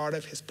as a part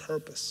of his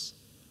purpose.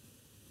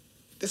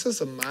 This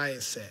is a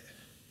mindset.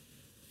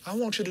 I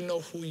want you to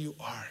know who you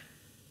are.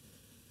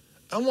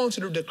 I want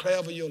you to declare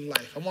over your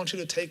life. I want you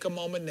to take a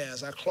moment now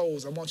as I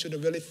close. I want you to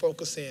really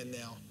focus in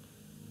now.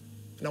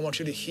 And I want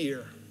you to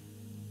hear.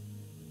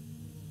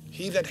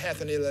 He that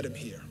hath an ear, let him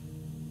hear.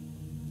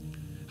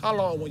 How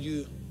long will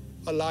you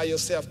allow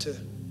yourself to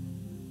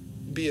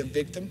be a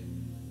victim?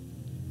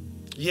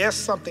 Yes,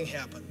 something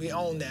happened. We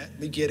own that.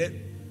 We get it.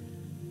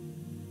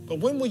 But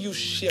when will you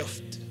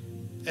shift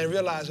and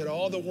realize that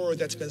all the word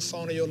that's been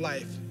sown in your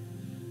life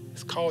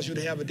has caused you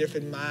to have a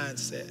different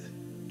mindset?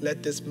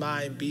 Let this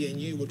mind be in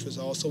you, which was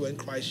also in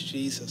Christ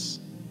Jesus.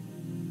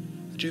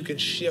 That you can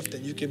shift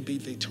and you can be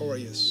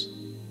victorious.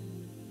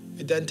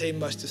 It doesn't take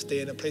much to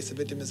stay in a place of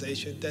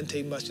victimization. It doesn't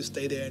take much to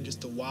stay there and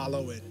just to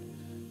wallow in.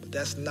 But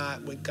that's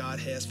not what God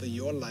has for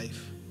your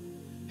life.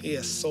 He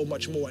has so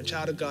much more. And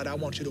child of God, I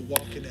want you to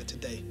walk in that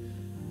today.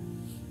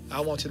 I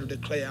want you to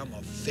declare, I'm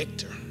a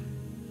victor.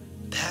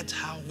 That's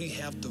how we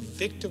have the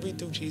victory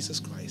through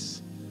Jesus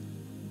Christ.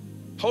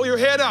 Hold your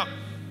head up.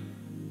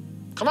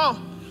 Come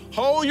on.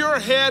 Hold your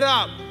head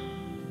up.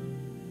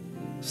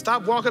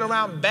 Stop walking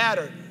around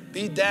battered,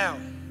 beat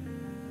down.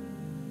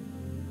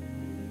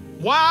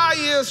 Why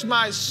is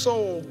my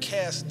soul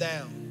cast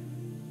down?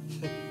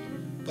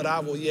 But I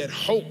will yet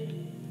hope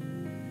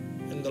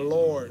in the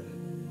Lord,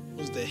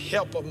 who's the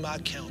help of my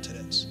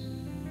countenance.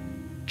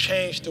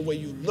 Change the way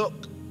you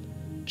look.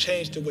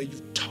 Change the way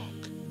you talk.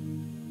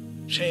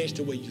 Change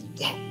the way you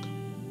walk.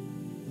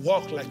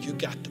 Walk like you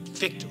got the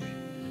victory.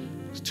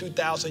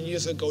 2,000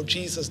 years ago,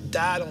 Jesus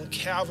died on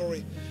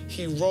Calvary.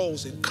 He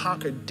rose and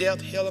conquered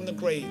death, hell, and the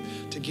grave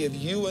to give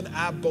you and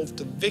I both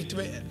the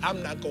victory.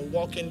 I'm not going to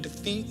walk in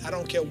defeat. I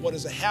don't care what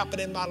has happened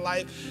in my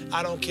life.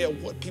 I don't care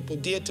what people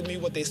did to me,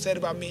 what they said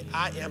about me.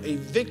 I am a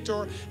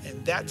victor,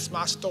 and that's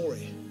my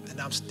story, and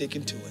I'm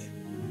sticking to it.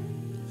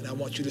 And I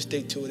want you to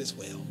stick to it as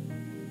well.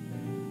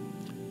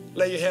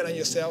 Lay your hand on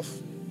yourself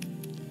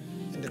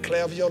and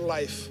declare over your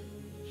life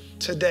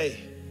today,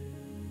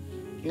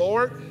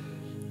 Lord,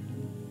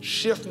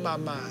 shift my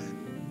mind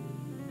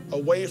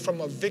away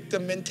from a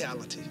victim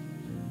mentality.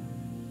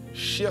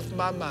 Shift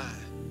my mind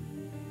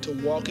to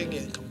walking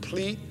in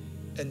complete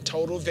and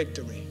total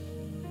victory.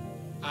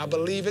 I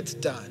believe it's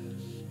done.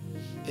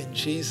 In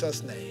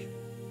Jesus' name,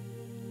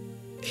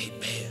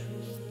 amen.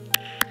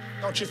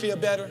 Don't you feel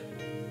better?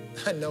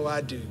 I know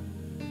I do.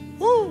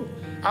 Woo!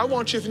 I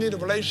want you, if you need a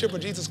relationship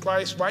with Jesus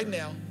Christ right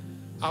now,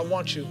 I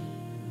want you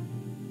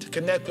to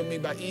connect with me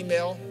by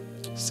email,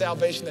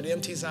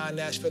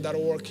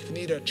 salvation@mtzionnashville.org. If you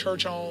need a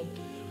church home,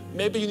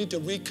 maybe you need to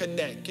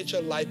reconnect, get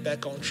your life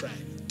back on track.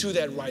 Do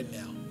that right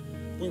now.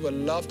 We would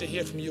love to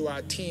hear from you.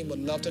 Our team would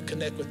love to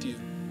connect with you.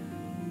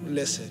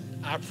 Listen,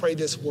 I pray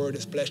this word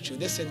has blessed you.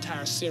 This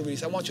entire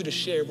series, I want you to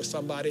share it with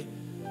somebody.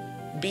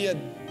 Be a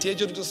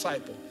digital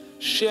disciple.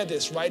 Share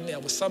this right now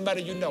with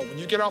somebody you know. When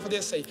you get off of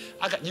this, say,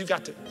 you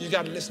got to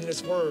listen to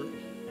this word.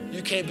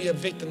 You can't be a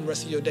victim the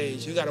rest of your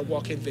days. You got to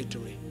walk in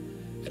victory.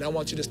 And I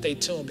want you to stay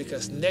tuned,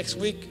 because next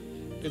week,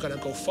 we're going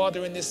to go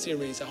farther in this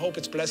series. I hope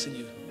it's blessing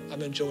you.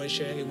 I'm enjoying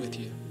sharing it with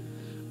you.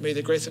 May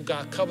the grace of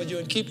God cover you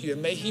and keep you,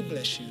 and may he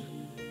bless you.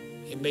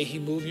 And may he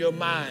move your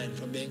mind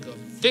from being a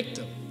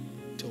victim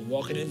to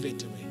walking in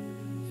victory.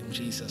 In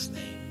Jesus'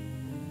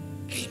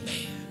 name,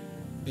 amen.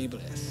 Be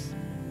blessed.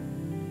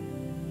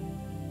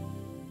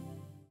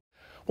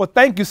 Well,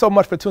 thank you so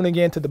much for tuning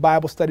in to the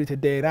Bible study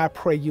today, and I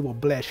pray you will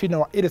bless. You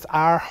know, it is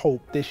our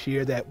hope this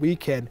year that we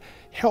can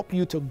help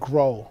you to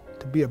grow,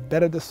 to be a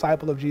better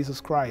disciple of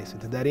Jesus Christ.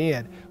 And to that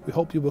end, we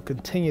hope you will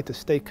continue to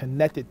stay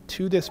connected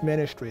to this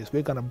ministry as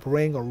we're going to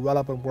bring a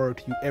relevant word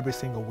to you every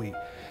single week.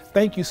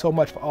 Thank you so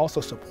much for also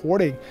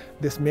supporting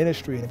this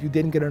ministry. And if you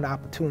didn't get an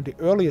opportunity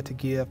earlier to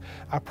give,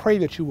 I pray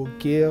that you will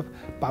give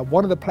by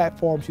one of the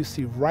platforms you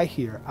see right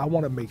here. I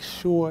want to make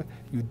sure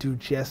you do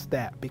just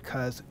that,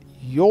 because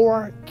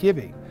your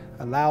giving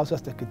allows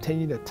us to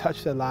continue to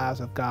touch the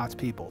lives of God's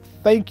people.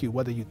 Thank you,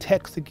 whether you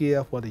text to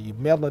give, whether you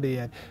mail it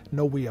in.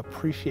 No, we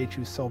appreciate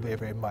you so very,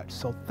 very much.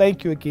 So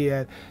thank you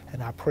again,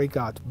 and I pray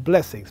God's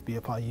blessings be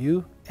upon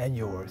you and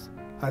yours.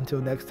 Until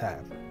next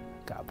time,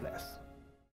 God bless.